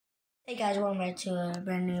Hey guys, welcome back to a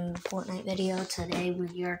brand new Fortnite video. Today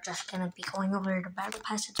we are just going to be going over the Battle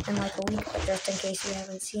Pass. It's been like a week, but just in case you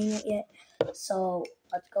haven't seen it yet. So,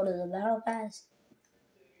 let's go to the Battle Pass.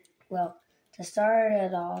 Well, to start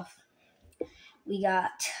it off, we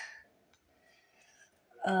got,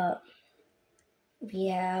 we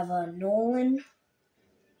have Nolan.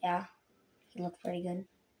 Yeah, he looks pretty good.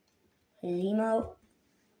 His emote,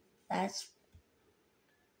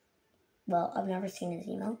 well, I've never seen his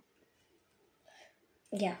emote.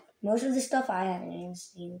 Yeah, most of the stuff I haven't even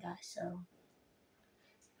seen, guys, so.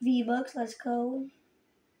 V-Bucks, let's go.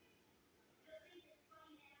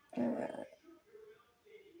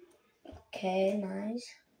 Okay,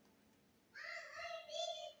 nice.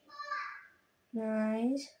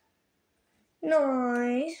 Nice.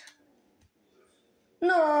 Nice.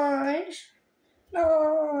 Nice.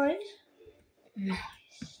 Nice.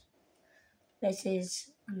 Nice. This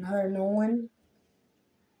is another Nolan.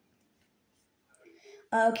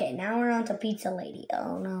 Okay, now we're on to Pizza Lady.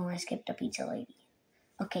 Oh no, I skipped the Pizza Lady.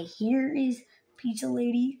 Okay, here is Pizza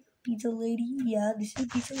Lady. Pizza Lady. Yeah, this is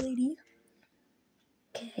Pizza Lady.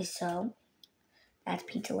 Okay, so that's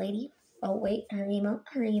Pizza Lady. Oh wait, her emote.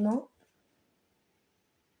 Her emote.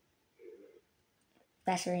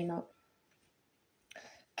 That's her emote.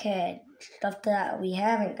 Okay, stuff that we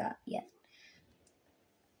haven't got yet.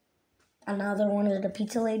 Another one of the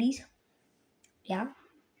Pizza Ladies. Yeah.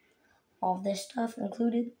 All this stuff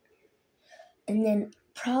included. And then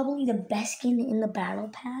probably the best skin in the Battle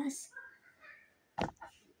Pass.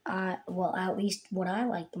 Well, at least what I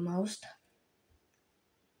like the most.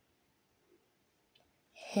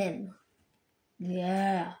 Him.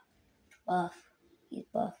 Yeah. Buff. He's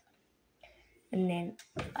buff. And then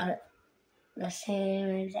the same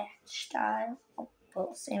exact style.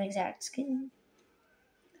 Well, same exact skin.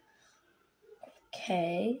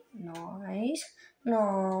 Okay. Nice.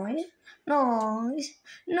 Nice. Nice.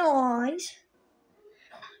 Nice.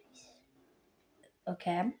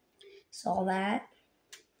 Okay. Saw that.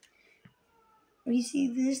 We see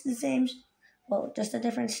this the same, well, just a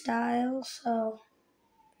different style, so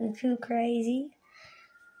it's too crazy.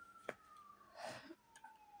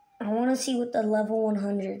 I want to see what the level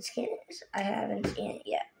 100 skin is. I haven't seen it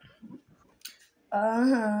yet.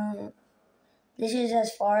 This is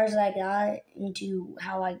as far as I got into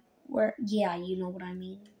how I work. Yeah, you know what I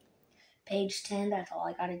mean. Page 10, that's all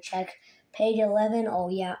I got to check. Page 11, oh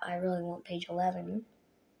yeah, I really want page 11.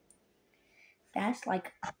 That's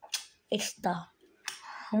like, it's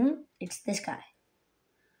this guy.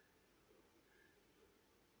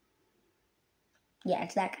 Yeah,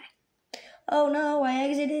 it's that guy. Oh no, I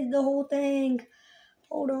exited the whole thing.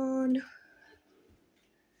 Hold on.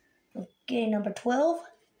 Okay, number 12.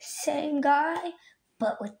 Same guy,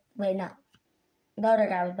 but wait, no. The other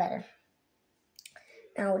guy was better.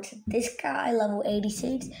 Now it's this guy, level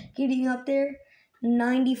 86, getting up there.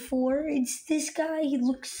 94, it's this guy. He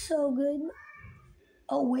looks so good.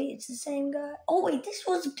 Oh, wait, it's the same guy. Oh, wait, this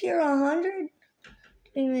was tier 100?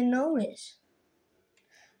 Didn't even notice.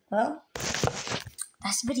 Well,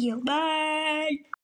 that's the video. Bye!